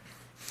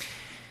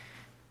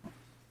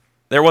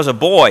There was a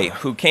boy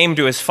who came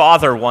to his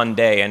father one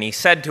day, and he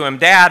said to him,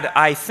 "Dad,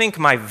 I think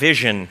my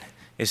vision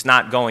is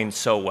not going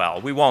so well."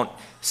 We won't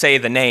say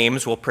the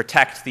names, we'll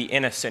protect the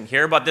innocent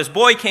here, but this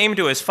boy came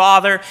to his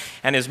father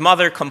and his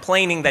mother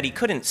complaining that he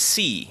couldn't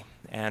see.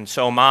 And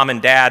so mom and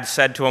dad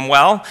said to him,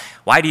 "Well,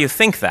 why do you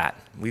think that?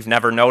 We've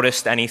never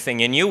noticed anything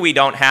in you. We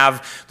don't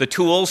have the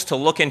tools to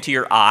look into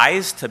your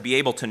eyes to be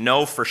able to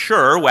know for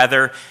sure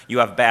whether you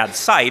have bad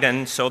sight."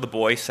 And so the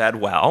boy said,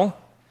 "Well,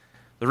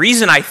 the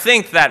reason I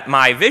think that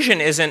my vision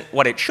isn't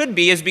what it should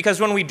be is because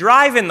when we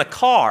drive in the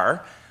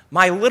car,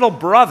 my little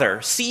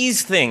brother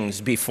sees things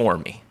before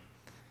me."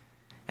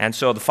 And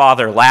so the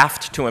father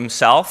laughed to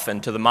himself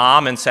and to the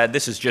mom and said,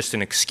 "This is just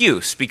an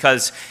excuse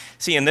because,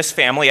 see, in this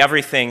family,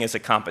 everything is a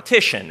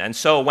competition. And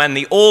so when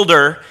the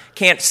older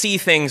can't see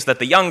things that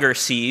the younger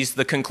sees,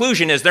 the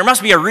conclusion is there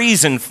must be a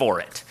reason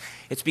for it.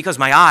 It's because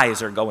my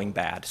eyes are going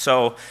bad."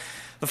 So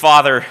the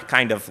father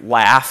kind of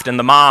laughed, and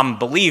the mom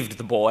believed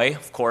the boy.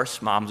 Of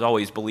course, moms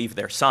always believe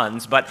their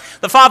sons, but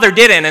the father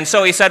didn't, and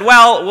so he said,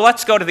 well,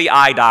 let's go to the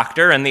eye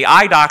doctor, and the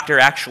eye doctor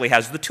actually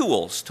has the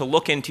tools to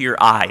look into your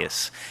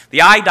eyes.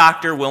 The eye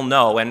doctor will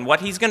know, and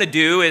what he's going to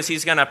do is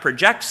he's going to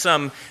project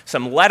some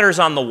letters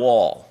on the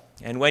wall,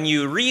 and when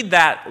you read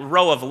that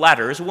row of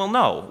letters, we'll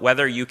know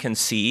whether you can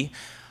see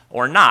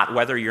or not,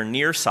 whether you're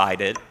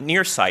nearsighted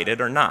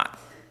or not.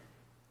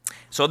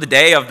 So the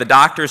day of the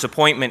doctor's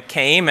appointment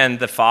came, and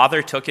the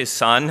father took his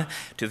son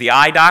to the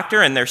eye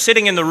doctor, and they're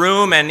sitting in the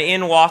room, and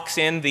in walks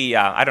in the,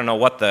 I don't know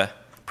what the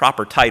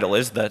proper title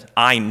is, the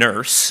eye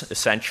nurse,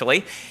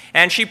 essentially,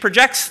 and she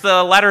projects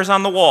the letters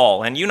on the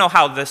wall, and you know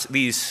how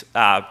these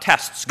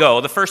tests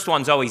go. The first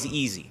one's always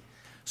easy.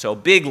 So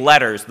big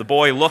letters, the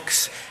boy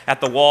looks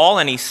at the wall,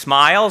 and he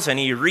smiles, and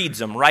he reads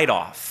them right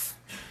off.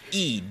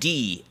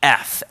 EDFLM.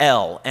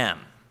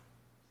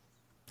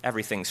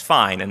 Everything's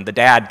fine, and the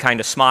dad kind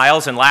of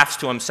smiles and laughs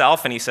to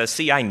himself, and he says,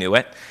 "See, I knew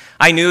it.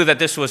 I knew that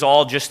this was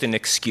all just an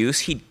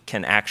excuse. He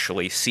can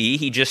actually see.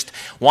 He just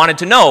wanted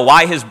to know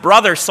why his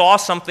brother saw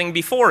something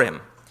before him."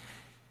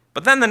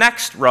 But then the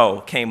next row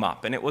came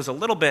up, and it was a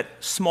little bit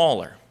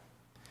smaller.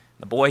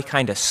 The boy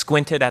kind of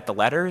squinted at the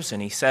letters,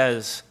 and he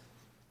says,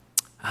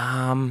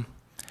 "A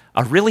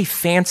really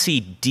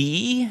fancy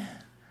D?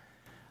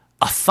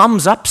 A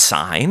thumbs up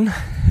sign?"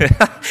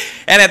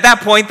 And at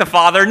that point, the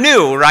father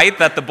knew, right,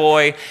 that the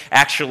boy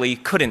actually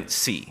couldn't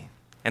see.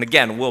 And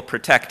again, we'll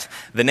protect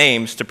the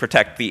names to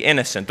protect the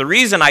innocent. The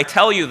reason I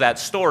tell you that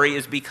story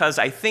is because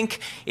I think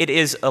it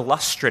is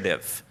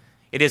illustrative.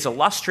 It is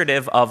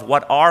illustrative of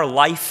what our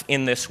life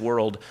in this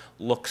world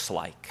looks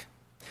like.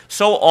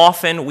 So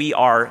often we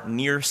are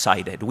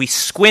nearsighted. We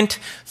squint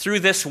through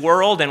this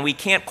world and we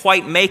can't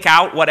quite make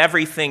out what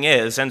everything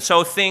is. And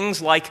so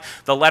things like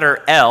the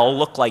letter L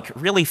look like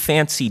really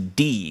fancy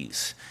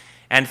Ds.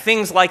 And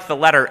things like the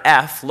letter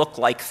F look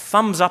like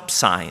thumbs up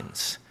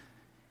signs.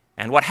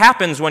 And what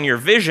happens when your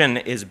vision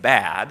is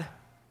bad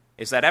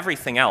is that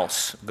everything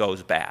else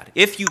goes bad.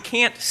 If you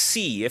can't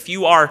see, if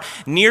you are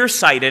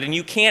nearsighted and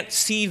you can't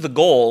see the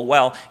goal,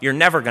 well, you're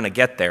never going to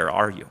get there,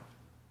 are you?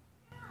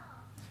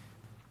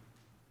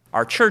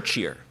 Our church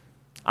year,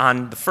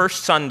 on the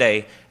first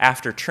Sunday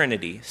after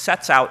Trinity,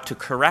 sets out to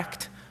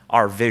correct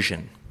our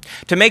vision,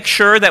 to make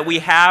sure that we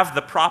have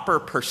the proper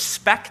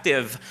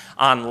perspective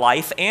on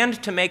life,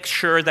 and to make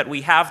sure that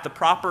we have the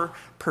proper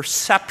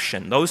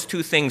perception. Those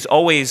two things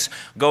always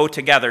go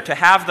together, to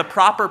have the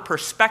proper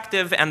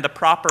perspective and the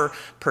proper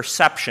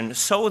perception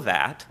so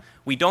that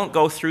we don't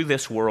go through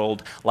this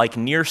world like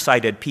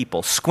nearsighted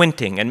people,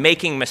 squinting and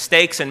making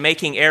mistakes and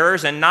making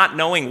errors and not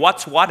knowing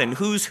what's what and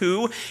who's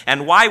who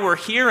and why we're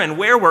here and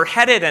where we're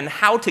headed and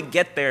how to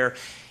get there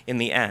in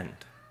the end.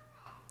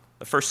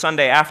 The first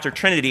Sunday after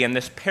Trinity in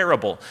this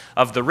parable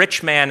of the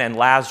rich man and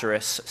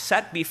Lazarus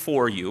set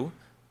before you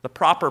the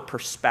proper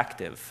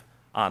perspective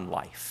on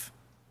life.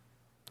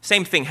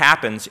 Same thing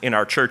happens in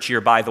our church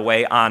year, by the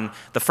way, on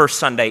the first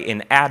Sunday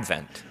in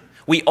Advent.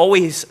 We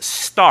always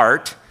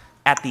start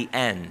at the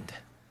end.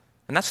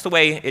 And that's the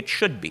way it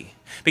should be.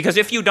 Because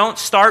if you don't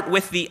start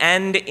with the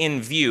end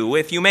in view,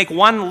 if you make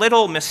one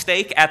little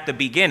mistake at the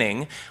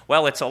beginning,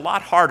 well, it's a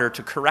lot harder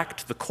to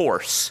correct the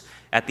course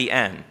at the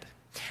end.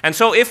 And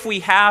so if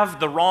we have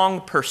the wrong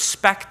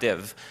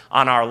perspective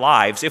on our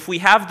lives, if we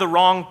have the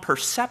wrong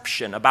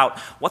perception about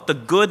what the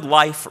good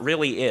life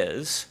really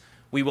is,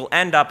 we will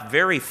end up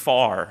very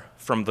far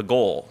from the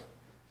goal.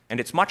 And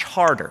it's much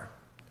harder,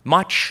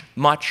 much,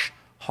 much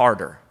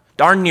harder,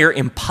 darn near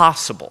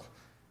impossible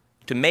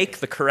to make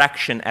the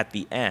correction at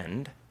the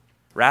end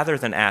rather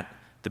than at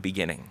the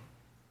beginning.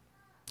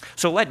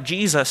 So let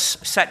Jesus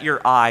set your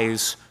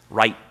eyes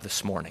right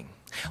this morning.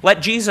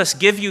 Let Jesus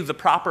give you the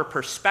proper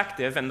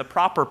perspective and the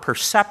proper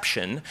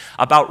perception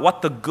about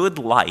what the good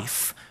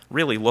life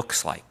really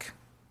looks like.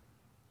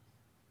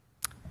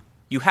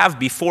 You have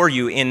before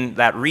you in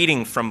that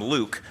reading from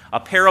Luke a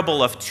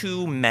parable of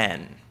two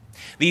men.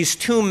 These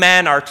two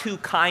men are two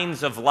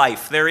kinds of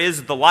life. There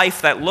is the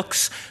life that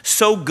looks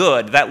so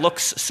good, that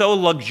looks so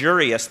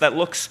luxurious, that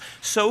looks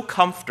so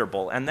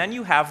comfortable, and then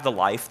you have the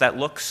life that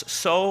looks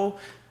so,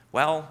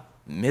 well,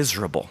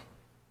 miserable.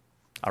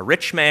 a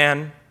rich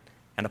man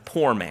and a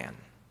poor man,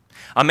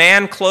 a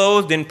man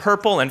clothed in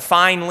purple and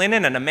fine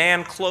linen, and a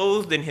man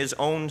clothed in his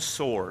own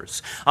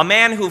sores, a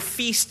man who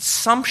feasts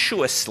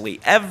sumptuously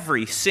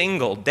every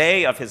single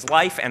day of his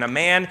life, and a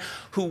man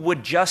who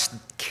would just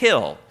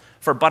kill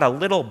for but a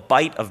little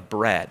bite of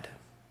bread.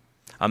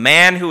 A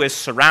man who is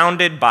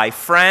surrounded by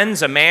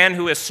friends, a man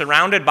who is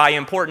surrounded by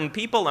important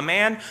people, a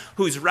man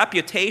whose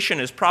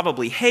reputation is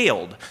probably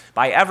hailed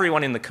by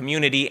everyone in the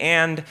community,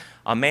 and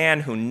a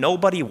man who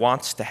nobody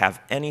wants to have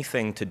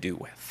anything to do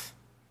with.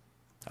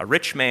 A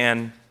rich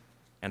man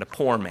and a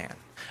poor man.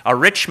 A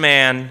rich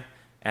man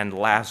and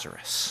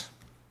Lazarus.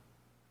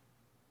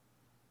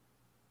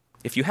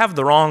 If you have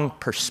the wrong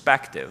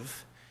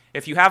perspective,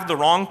 if you have the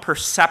wrong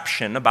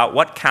perception about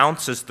what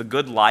counts as the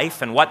good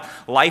life and what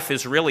life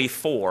is really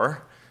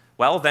for,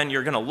 well, then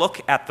you're going to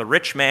look at the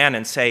rich man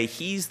and say,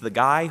 he's the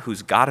guy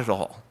who's got it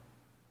all.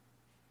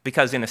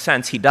 Because in a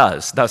sense, he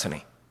does, doesn't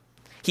he?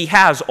 He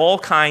has all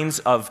kinds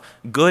of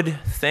good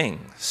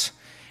things.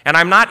 And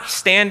I'm not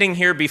standing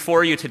here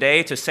before you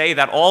today to say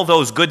that all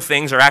those good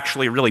things are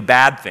actually really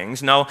bad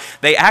things. No,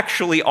 they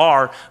actually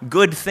are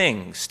good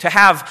things. To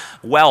have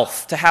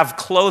wealth, to have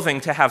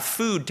clothing, to have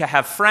food, to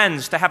have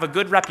friends, to have a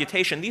good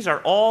reputation, these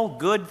are all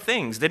good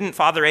things. Didn't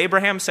Father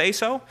Abraham say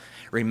so?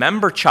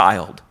 Remember,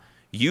 child,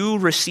 you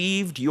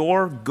received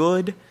your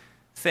good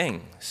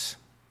things.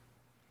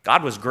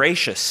 God was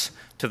gracious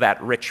to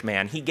that rich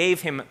man. He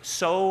gave him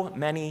so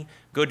many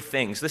good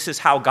things. This is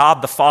how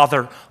God the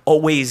Father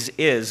always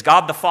is.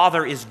 God the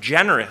Father is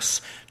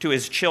generous to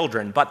his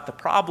children, but the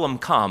problem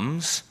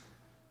comes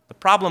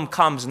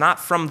not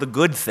from the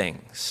good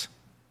things.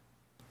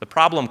 The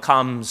problem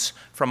comes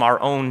from our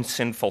own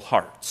sinful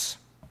hearts.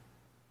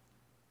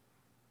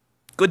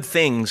 Good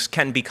things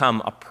can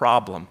become a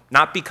problem,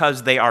 not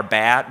because they are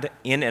bad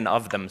in and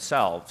of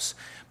themselves,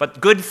 but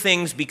good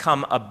things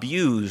become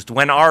abused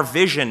when our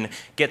vision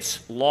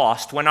gets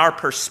lost, when our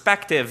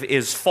perspective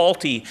is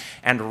faulty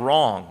and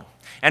wrong.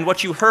 And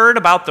what you heard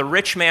about the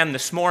rich man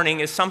this morning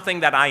is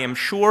something that I am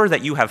sure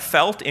that you have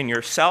felt in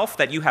yourself,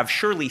 that you have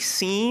surely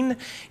seen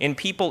in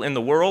people in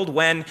the world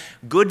when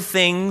good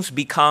things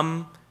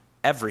become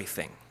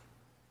everything.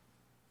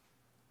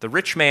 The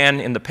rich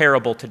man in the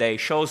parable today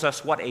shows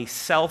us what a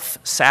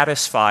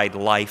self-satisfied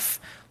life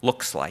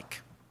looks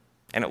like.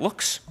 And it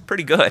looks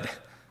pretty good,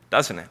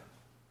 doesn't it?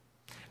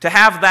 To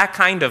have that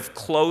kind of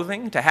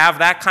clothing, to have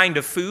that kind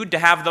of food, to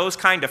have those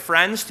kind of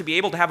friends, to be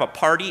able to have a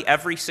party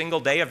every single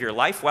day of your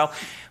life, well,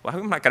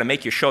 I'm not going to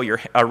make you show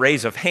a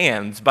raise of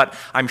hands, but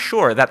I'm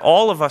sure that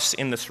all of us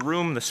in this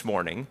room this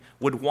morning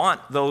would want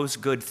those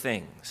good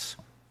things.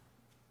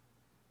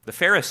 The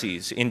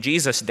Pharisees in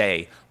Jesus'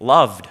 day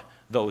loved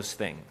those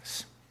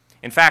things.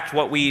 In fact,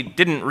 what we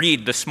didn't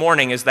read this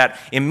morning is that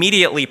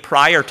immediately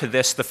prior to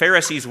this, the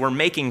Pharisees were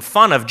making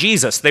fun of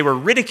Jesus. They were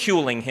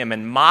ridiculing him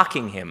and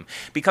mocking him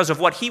because of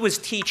what he was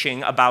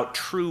teaching about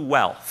true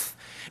wealth.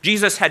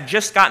 Jesus had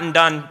just gotten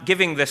done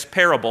giving this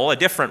parable, a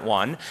different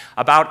one,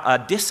 about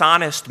a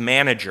dishonest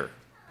manager.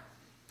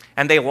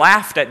 And they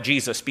laughed at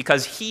Jesus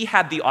because he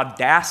had the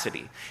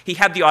audacity. He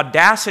had the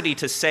audacity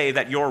to say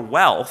that your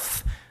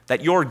wealth,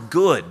 that your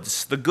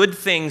goods, the good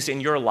things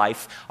in your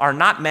life, are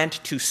not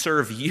meant to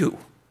serve you,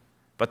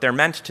 but they're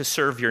meant to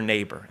serve your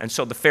neighbor. And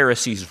so the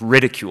Pharisees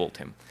ridiculed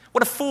him.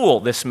 What a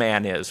fool this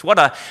man is. What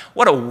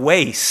a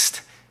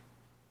waste.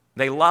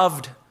 They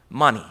loved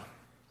money.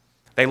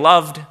 They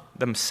loved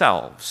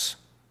themselves.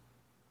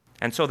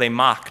 And so they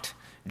mocked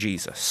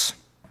Jesus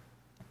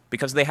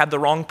because they had the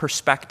wrong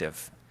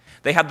perspective.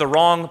 They had the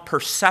wrong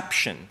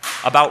perception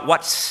about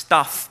what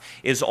stuff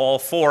is all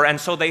for.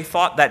 And so they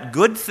thought that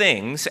good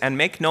things, and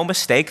make no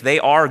mistake, they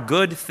are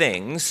good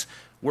things,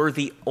 were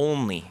the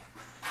only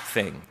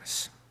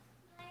things.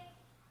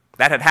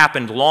 That had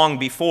happened long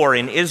before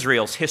in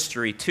Israel's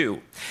history,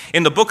 too.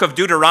 In the book of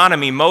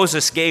Deuteronomy,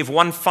 Moses gave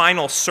one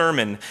final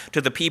sermon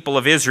to the people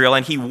of Israel,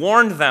 and he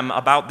warned them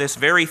about this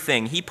very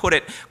thing. He put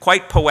it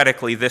quite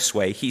poetically this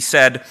way. He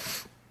said,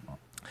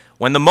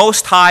 "When the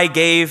Most High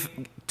gave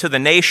to the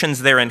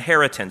nations their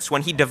inheritance,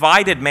 when he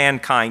divided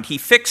mankind, he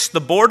fixed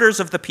the borders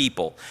of the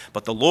people,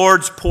 but the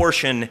Lord's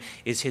portion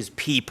is his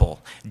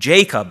people.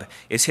 Jacob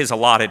is his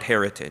allotted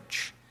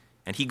heritage."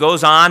 And he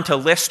goes on to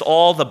list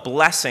all the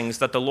blessings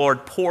that the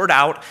Lord poured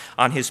out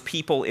on his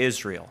people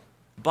Israel.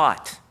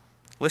 But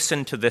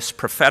listen to this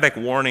prophetic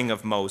warning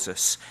of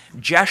Moses.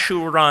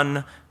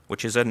 Jeshurun,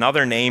 which is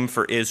another name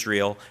for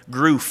Israel,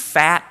 grew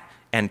fat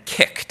and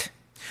kicked.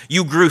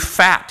 You grew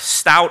fat,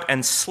 stout,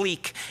 and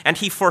sleek, and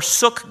he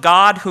forsook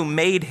God who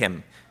made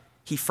him.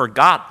 He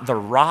forgot the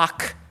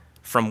rock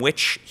from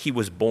which he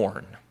was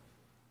born.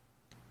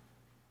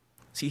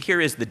 See,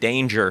 here is the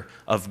danger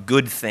of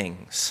good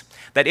things.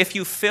 That if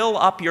you fill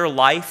up your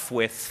life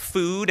with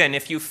food, and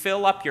if you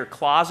fill up your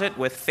closet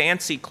with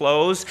fancy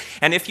clothes,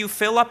 and if you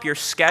fill up your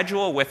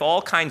schedule with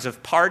all kinds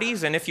of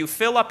parties, and if you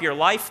fill up your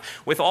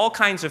life with all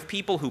kinds of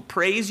people who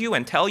praise you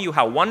and tell you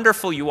how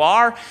wonderful you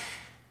are,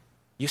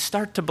 you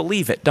start to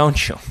believe it,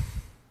 don't you?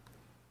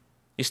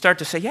 You start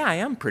to say, yeah, I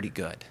am pretty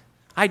good.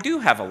 I do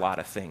have a lot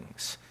of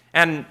things.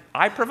 And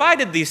I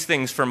provided these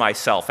things for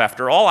myself.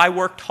 After all, I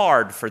worked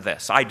hard for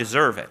this. I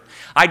deserve it.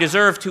 I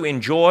deserve to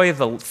enjoy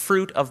the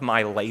fruit of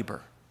my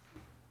labor.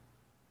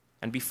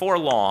 And before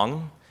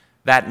long,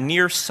 that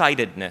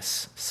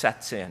nearsightedness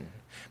sets in.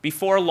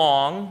 Before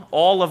long,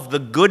 all of the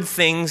good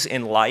things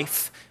in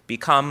life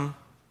become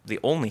the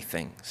only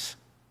things.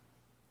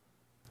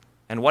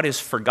 And what is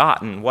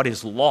forgotten, what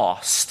is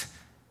lost,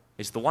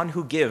 is the one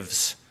who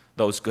gives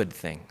those good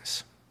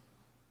things.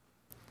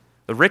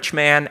 The rich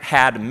man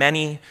had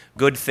many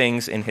good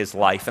things in his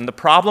life, and the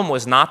problem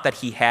was not that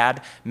he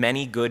had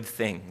many good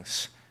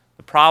things.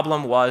 The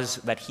problem was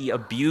that he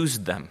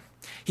abused them.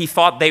 He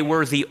thought they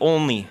were the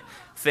only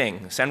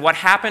things. And what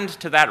happened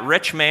to that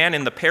rich man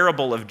in the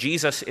parable of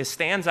Jesus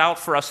stands out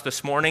for us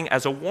this morning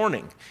as a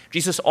warning.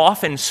 Jesus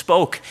often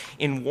spoke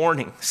in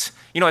warnings.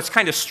 You know, it's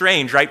kind of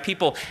strange, right?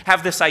 People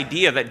have this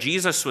idea that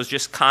Jesus was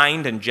just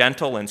kind and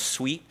gentle and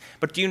sweet.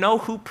 But do you know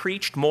who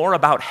preached more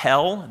about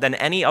hell than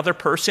any other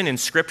person in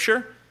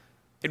Scripture?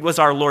 It was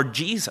our Lord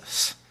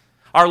Jesus.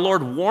 Our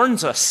Lord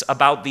warns us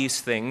about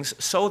these things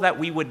so that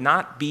we would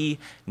not be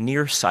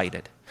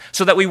nearsighted,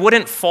 so that we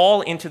wouldn't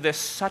fall into this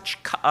such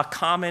a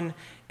common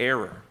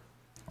error.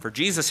 For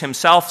Jesus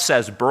himself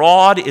says,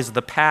 "Broad is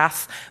the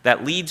path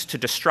that leads to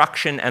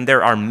destruction, and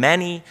there are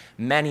many,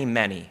 many,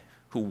 many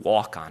who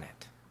walk on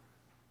it."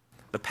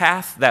 The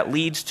path that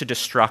leads to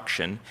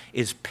destruction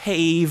is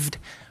paved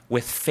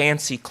with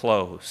fancy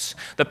clothes.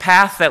 The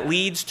path that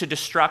leads to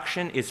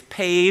destruction is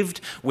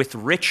paved with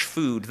rich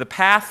food. The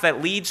path that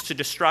leads to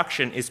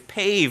destruction is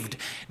paved,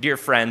 dear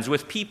friends,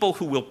 with people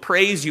who will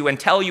praise you and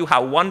tell you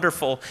how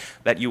wonderful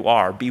that you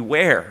are.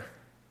 Beware.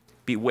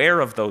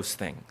 Beware of those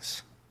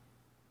things.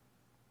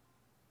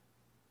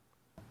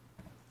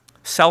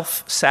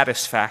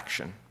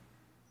 Self-satisfaction.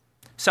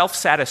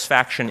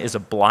 Self-satisfaction is a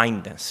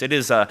blindness. It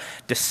is a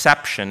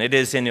deception. It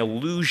is an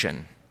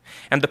illusion.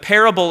 And the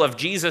parable of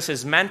Jesus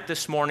is meant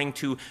this morning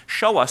to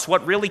show us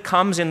what really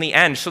comes in the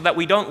end so that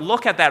we don't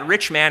look at that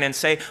rich man and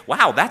say,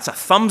 wow, that's a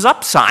thumbs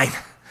up sign.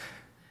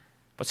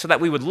 But so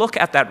that we would look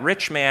at that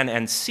rich man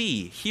and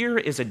see, here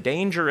is a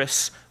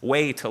dangerous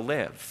way to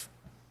live.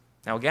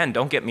 Now again,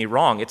 don't get me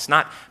wrong. It's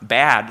not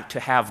bad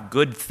to have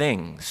good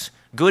things.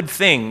 Good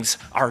things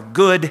are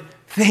good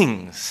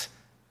things.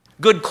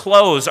 Good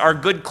clothes are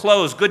good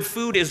clothes. Good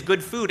food is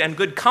good food. And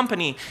good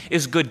company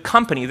is good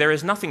company. There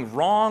is nothing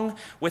wrong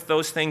with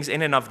those things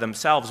in and of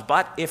themselves.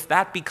 But if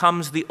that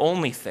becomes the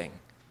only thing,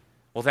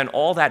 well, then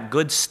all that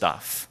good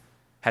stuff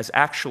has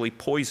actually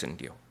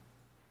poisoned you.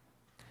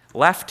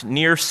 Left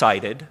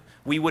nearsighted,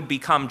 we would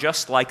become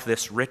just like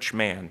this rich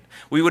man.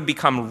 We would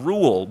become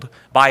ruled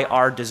by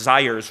our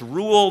desires,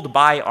 ruled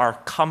by our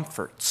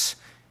comforts.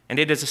 And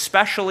it is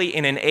especially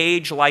in an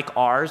age like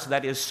ours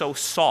that is so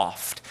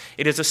soft.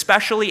 It is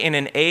especially in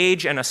an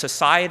age and a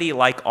society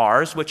like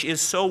ours, which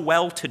is so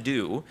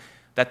well-to-do,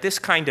 that this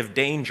kind of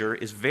danger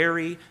is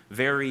very,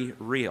 very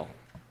real.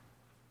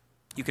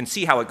 You can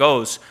see how it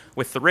goes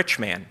with the rich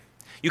man.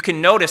 You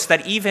can notice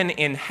that even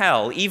in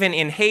hell, even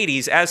in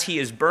Hades, as he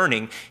is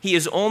burning, he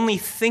is only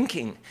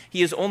thinking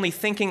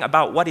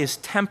about what is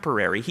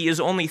temporary. He is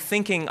only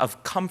thinking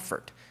of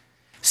comfort.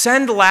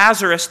 Send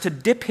Lazarus to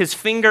dip his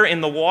finger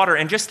in the water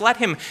and just let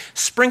him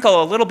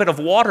sprinkle a little bit of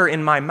water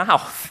in my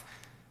mouth.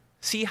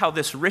 See how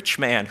this rich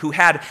man who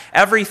had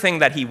everything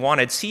that he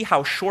wanted, see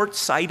how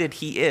short-sighted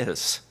he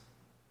is.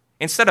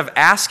 Instead of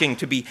asking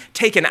to be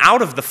taken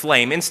out of the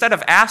flame, instead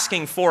of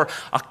asking for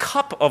a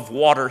cup of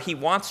water, he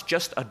wants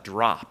just a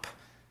drop.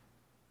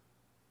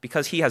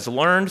 Because he has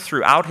learned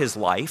throughout his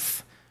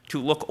life to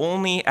look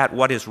only at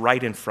what is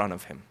right in front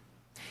of him.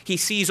 He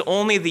sees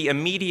only the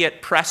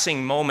immediate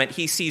pressing moment.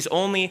 He sees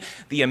only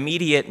the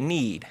immediate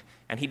need.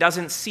 And he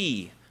doesn't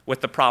see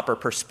with the proper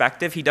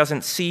perspective. He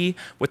doesn't see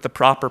with the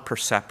proper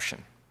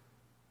perception.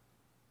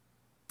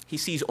 He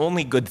sees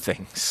only good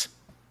things.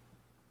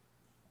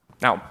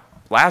 Now,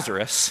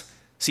 Lazarus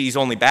sees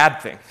only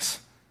bad things.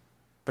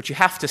 But you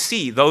have to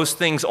see those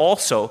things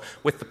also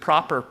with the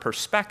proper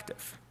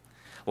perspective.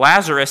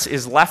 Lazarus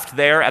is left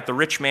there at the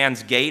rich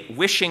man's gate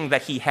wishing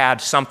that he had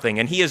something.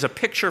 And he is a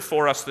picture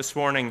for us this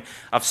morning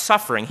of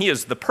suffering. He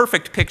is the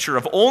perfect picture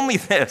of only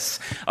this,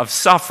 of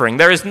suffering.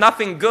 There is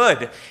nothing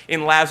good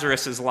in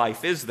Lazarus'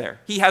 life, is there?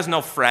 He has no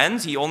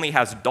friends. He only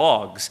has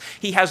dogs.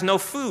 He has no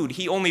food.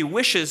 He only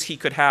wishes he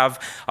could have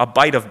a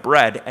bite of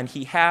bread. And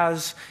he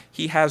has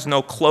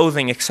no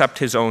clothing except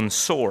his own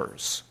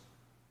sores.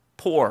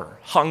 Poor,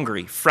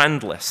 hungry,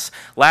 friendless.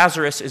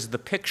 Lazarus is the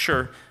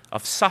picture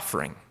of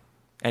suffering.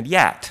 And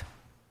yet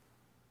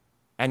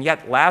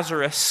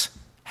Lazarus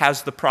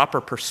has the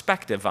proper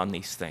perspective on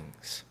these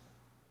things.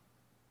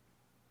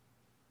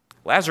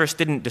 Lazarus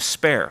didn't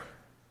despair.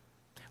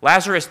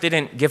 Lazarus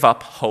didn't give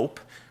up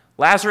hope.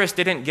 Lazarus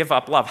didn't give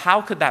up love.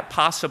 How could that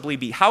possibly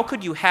be? How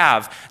could you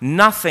have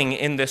nothing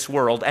in this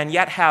world and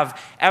yet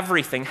have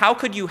everything? How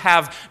could you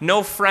have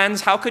no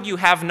friends? How could you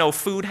have no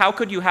food? How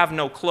could you have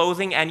no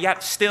clothing and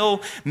yet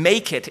still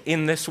make it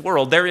in this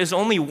world? There is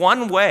only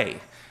one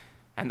way.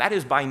 And that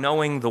is by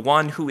knowing the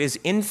one who is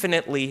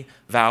infinitely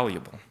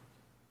valuable.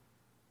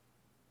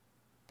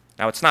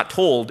 Now, it's not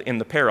told in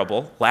the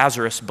parable.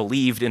 Lazarus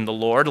believed in the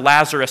Lord.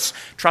 Lazarus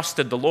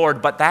trusted the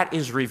Lord, but that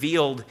is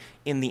revealed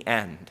in the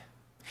end.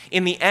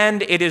 In the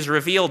end, it is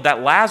revealed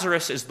that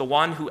Lazarus is the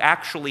one who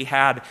actually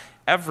had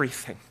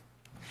everything.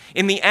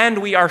 In the end,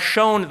 we are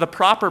shown the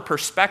proper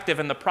perspective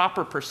and the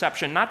proper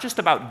perception, not just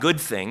about good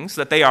things,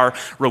 that they are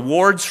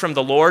rewards from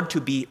the Lord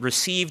to be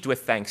received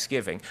with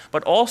thanksgiving,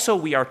 but also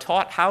we are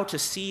taught how to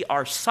see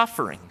our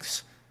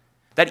sufferings,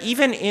 that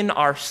even in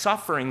our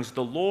sufferings,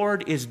 the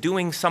Lord is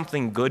doing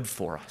something good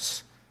for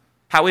us.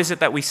 How is it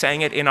that we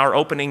sang it in our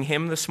opening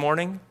hymn this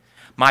morning?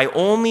 My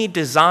only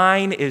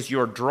design is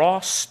your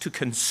dross to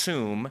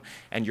consume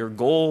and your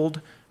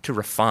gold to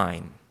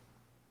refine.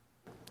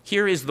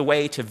 Here is the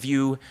way to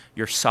view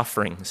your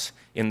sufferings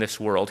in this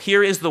world.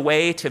 Here is the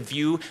way to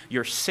view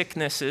your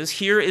sicknesses.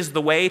 Here is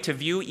the way to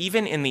view,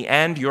 even in the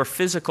end, your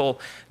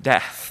physical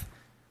death.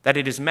 That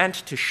it is meant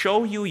to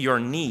show you your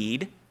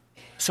need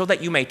so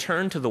that you may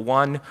turn to the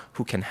one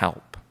who can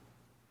help.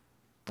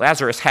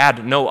 Lazarus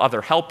had no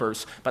other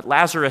helpers, but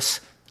Lazarus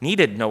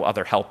needed no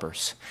other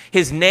helpers.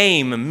 His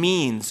name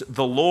means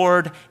the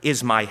Lord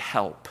is my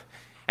help.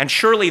 And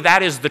surely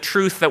that is the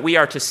truth that we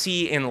are to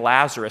see in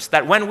Lazarus,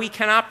 that when we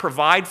cannot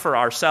provide for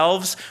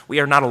ourselves, we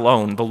are not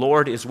alone. The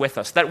Lord is with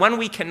us. That when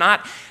we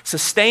cannot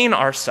sustain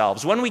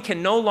ourselves, when we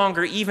can no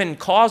longer even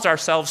cause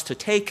ourselves to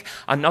take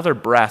another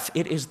breath,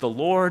 it is the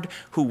Lord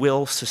who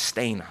will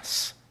sustain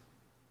us.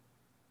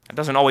 That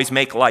doesn't always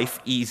make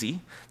life easy.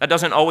 That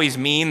doesn't always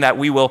mean that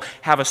we will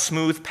have a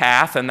smooth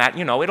path and that,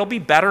 it'll be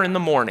better in the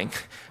morning.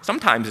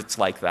 Sometimes it's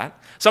like that.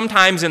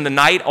 Sometimes in the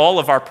night, all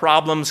of our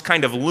problems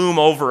kind of loom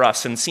over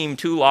us and seem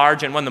too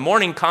large. And when the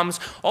morning comes,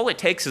 all it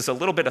takes is a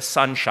little bit of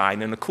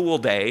sunshine and a cool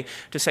day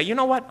to say, you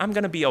know what, I'm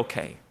going to be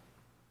okay.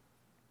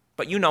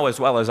 But you know as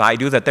well as I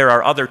do that there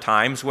are other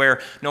times where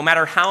no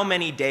matter how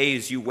many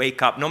days you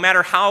wake up, no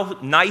matter how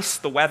nice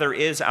the weather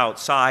is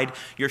outside,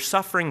 your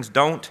sufferings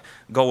don't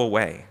go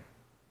away.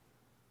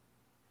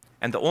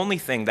 And the only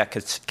thing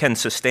that can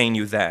sustain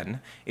you then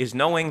is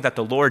knowing that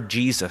the Lord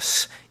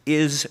Jesus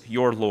is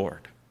your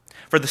Lord.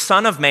 For the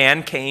Son of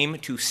Man came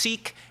to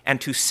seek and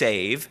to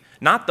save,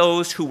 not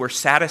those who were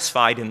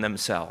satisfied in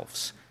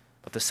themselves,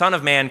 but the Son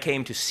of Man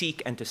came to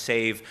seek and to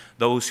save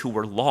those who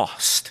were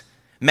lost,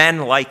 men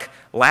like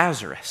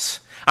Lazarus.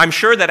 I'm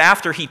sure that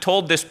after he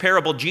told this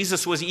parable,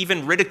 Jesus was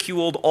even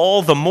ridiculed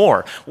all the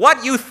more.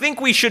 What, you think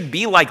we should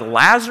be like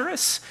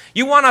Lazarus?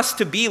 You want us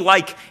to be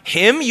like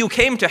him? You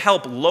came to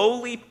help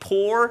lowly,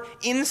 poor,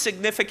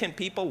 insignificant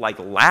people like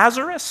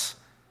Lazarus?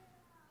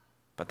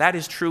 But that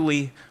is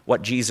truly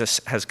what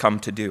Jesus has come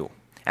to do.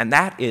 And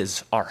that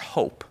is our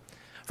hope.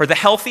 For the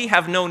healthy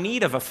have no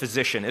need of a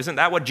physician. Isn't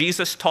that what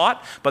Jesus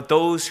taught? But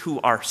those who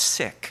are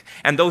sick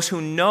and those who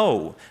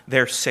know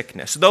their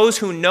sickness, those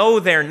who know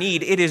their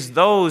need, it is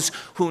those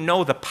who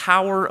know the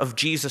power of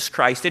Jesus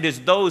Christ. It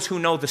is those who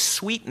know the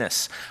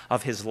sweetness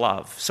of his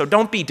love. So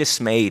don't be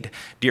dismayed,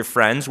 dear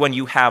friends, when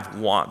you have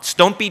wants.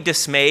 Don't be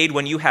dismayed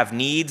when you have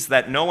needs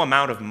that no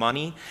amount of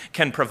money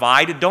can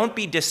provide. Don't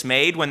be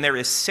dismayed when there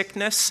is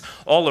sickness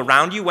all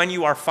around you, when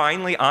you are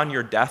finally on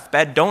your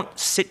deathbed. Don't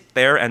sit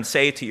there and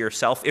say to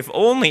yourself, if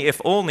only.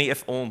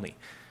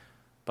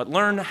 But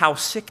learn how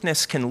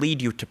sickness can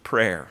lead you to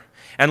prayer.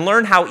 And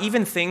learn how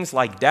even things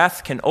like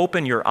death can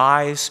open your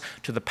eyes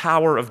to the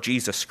power of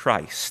Jesus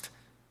Christ.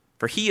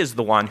 For he is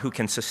the one who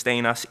can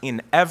sustain us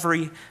in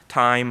every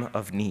time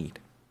of need.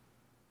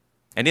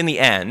 And in the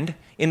end,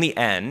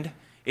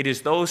 it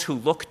is those who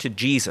look to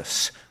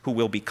Jesus who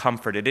will be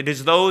comforted. It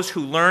is those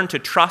who learn to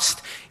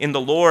trust in the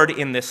Lord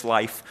in this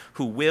life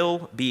who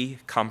will be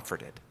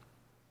comforted.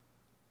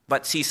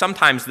 But see,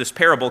 sometimes this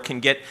parable can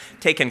get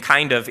taken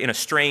kind of in a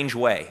strange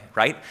way,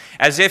 right?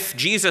 As if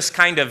Jesus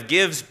kind of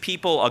gives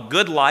people a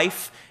good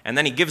life, and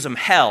then he gives them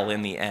hell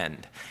in the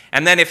end.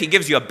 And then if he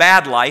gives you a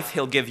bad life,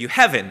 he'll give you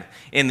heaven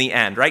in the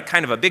end, right?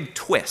 Kind of a big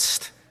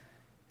twist.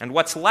 And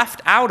what's left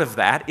out of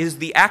that is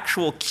the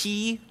actual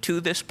key to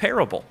this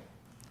parable.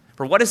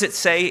 For what does it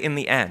say in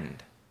the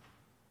end?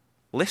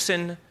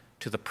 Listen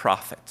to the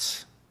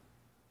prophets,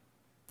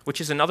 which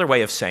is another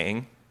way of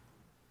saying,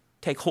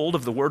 take hold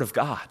of the word of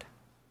God.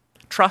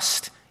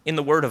 Trust in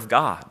the word of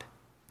God.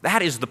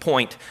 That is the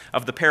point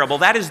of the parable.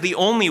 That is the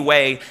only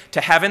way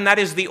to heaven. That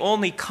is the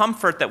only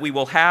comfort that we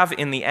will have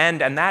in the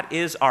end, and that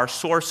is our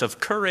source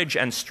of courage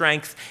and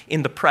strength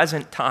in the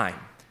present time.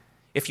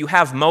 If you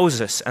have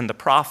Moses and the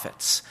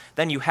prophets,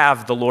 then you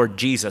have the Lord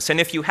Jesus. And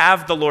if you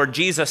have the Lord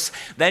Jesus,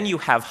 then you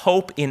have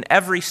hope in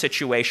every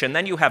situation.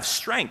 Then you have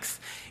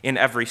strength in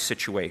every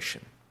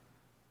situation.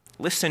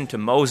 Listen to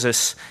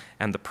Moses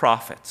and the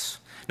prophets.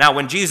 Now,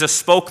 when Jesus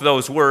spoke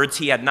those words,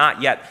 he had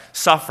not yet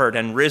suffered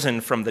and risen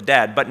from the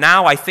dead. But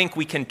now I think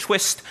we can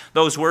twist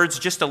those words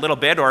just a little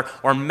bit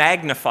or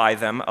magnify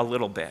them a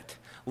little bit.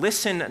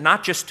 Listen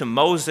not just to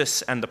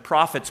Moses and the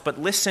prophets,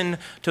 but listen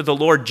to the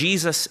Lord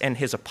Jesus and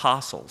his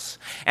apostles.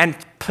 And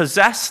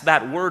possess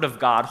that word of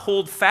God.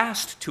 Hold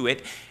fast to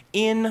it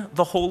in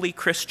the holy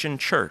Christian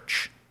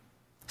church.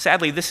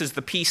 Sadly, this is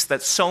the piece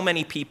that so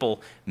many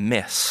people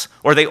miss,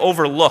 or they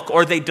overlook,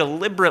 or they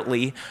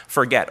deliberately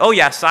forget. Oh,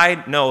 yes,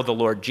 I know the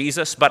Lord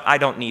Jesus, but I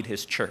don't need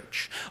his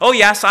church. Oh,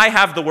 yes, I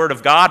have the Word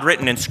of God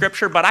written in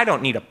Scripture, but I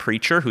don't need a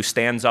preacher who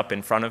stands up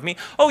in front of me.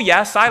 Oh,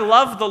 yes, I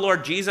love the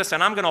Lord Jesus,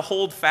 and I'm going to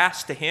hold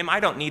fast to him. I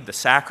don't need the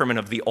sacrament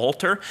of the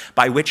altar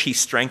by which he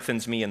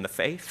strengthens me in the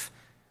faith.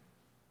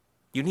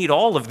 You need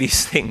all of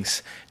these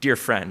things, dear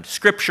friend.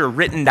 Scripture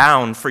written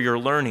down for your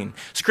learning.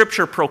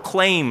 Scripture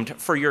proclaimed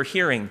for your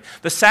hearing.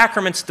 The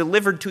sacraments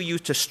delivered to you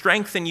to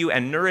strengthen you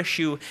and nourish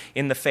you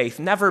in the faith.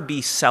 Never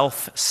be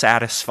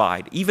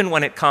self-satisfied. Even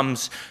when it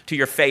comes to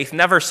your faith,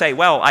 never say,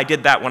 well, I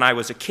did that when I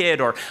was a kid,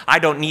 or I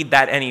don't need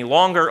that any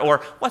longer, or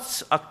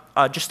what's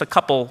just a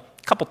couple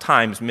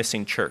times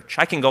missing church.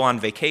 I can go on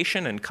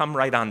vacation and come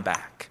right on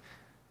back.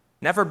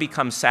 Never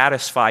become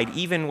satisfied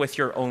even with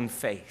your own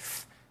faith.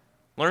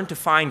 Learn to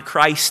find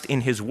Christ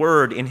in his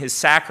word, in his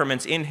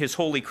sacraments, in his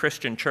holy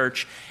Christian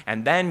church,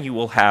 and then you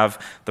will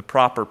have the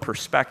proper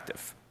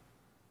perspective.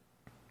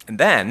 And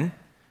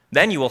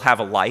then you will have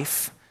a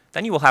life.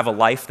 Then you will have a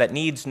life that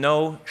needs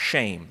no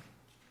shame.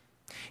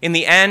 In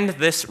the end,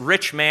 this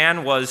rich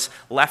man was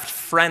left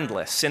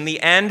friendless. In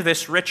the end,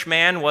 this rich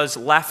man was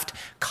left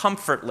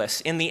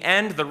comfortless. In the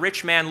end, the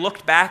rich man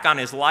looked back on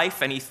his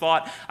life and he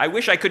thought, I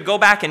wish I could go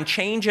back and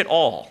change it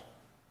all.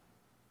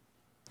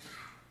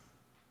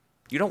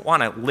 You don't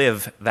want to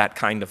live that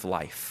kind of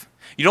life.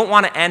 You don't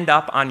want to end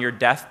up on your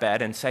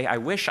deathbed and say, I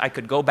wish I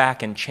could go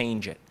back and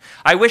change it.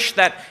 I wish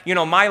that,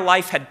 my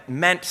life had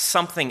meant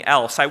something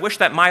else. I wish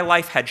that my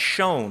life had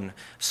shown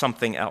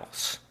something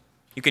else.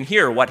 You can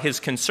hear what his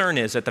concern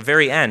is at the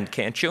very end,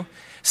 can't you?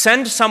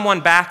 Send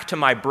someone back to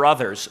my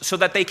brothers so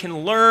that they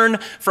can learn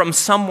from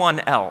someone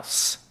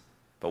else.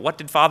 But what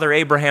did Father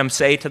Abraham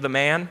say to the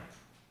man?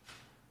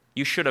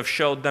 You should have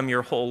showed them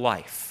your whole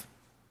life.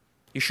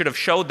 You should have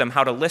showed them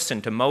how to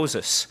listen to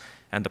Moses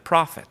and the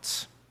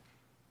prophets.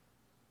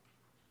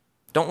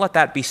 Don't let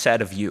that be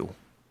said of you.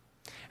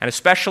 And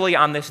especially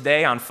on this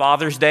day, on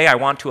Father's Day, I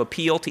want to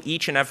appeal to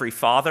each and every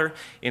father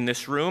in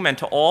this room and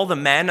to all the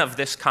men of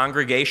this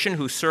congregation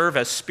who serve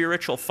as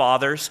spiritual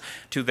fathers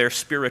to their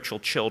spiritual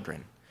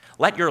children.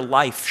 Let your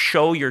life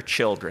show your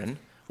children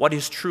what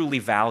is truly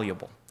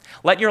valuable.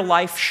 Let your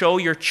life show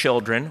your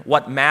children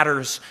what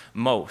matters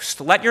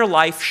most. Let your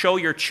life show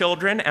your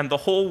children and the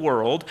whole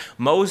world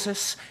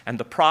Moses and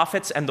the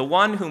prophets and the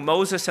one whom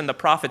Moses and the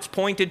prophets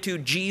pointed to,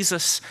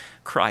 Jesus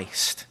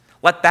Christ.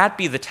 Let that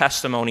be the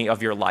testimony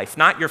of your life,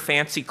 not your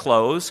fancy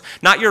clothes,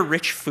 not your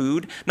rich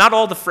food, not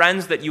all the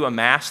friends that you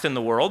amassed in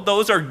the world.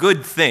 Those are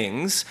good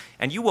things,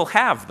 and you will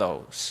have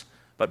those.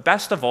 But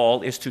best of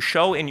all is to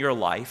show in your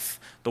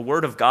life the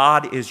Word of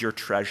God is your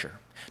treasure.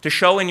 To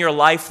show in your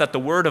life that the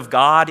Word of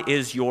God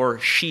is your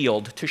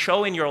shield. To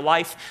show in your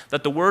life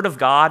that the Word of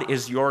God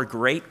is your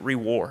great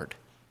reward.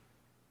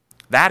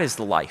 That is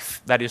the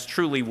life that is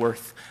truly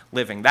worth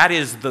living. That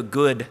is the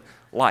good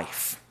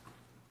life.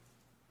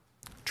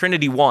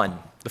 Trinity 1,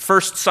 the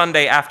first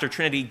Sunday after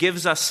Trinity,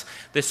 gives us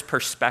this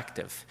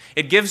perspective.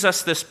 It gives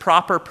us this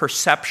proper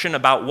perception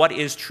about what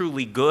is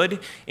truly good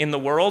in the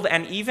world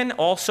and even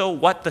also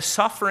what the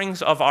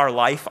sufferings of our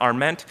life are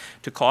meant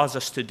to cause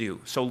us to do.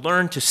 So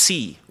learn to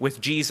see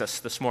with Jesus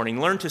this morning.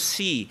 Learn to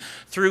see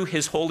through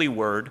his holy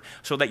word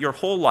so that your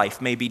whole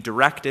life may be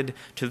directed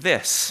to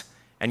this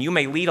and you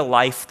may lead a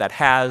life that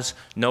has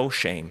no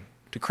shame.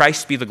 To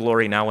Christ be the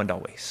glory now and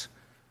always.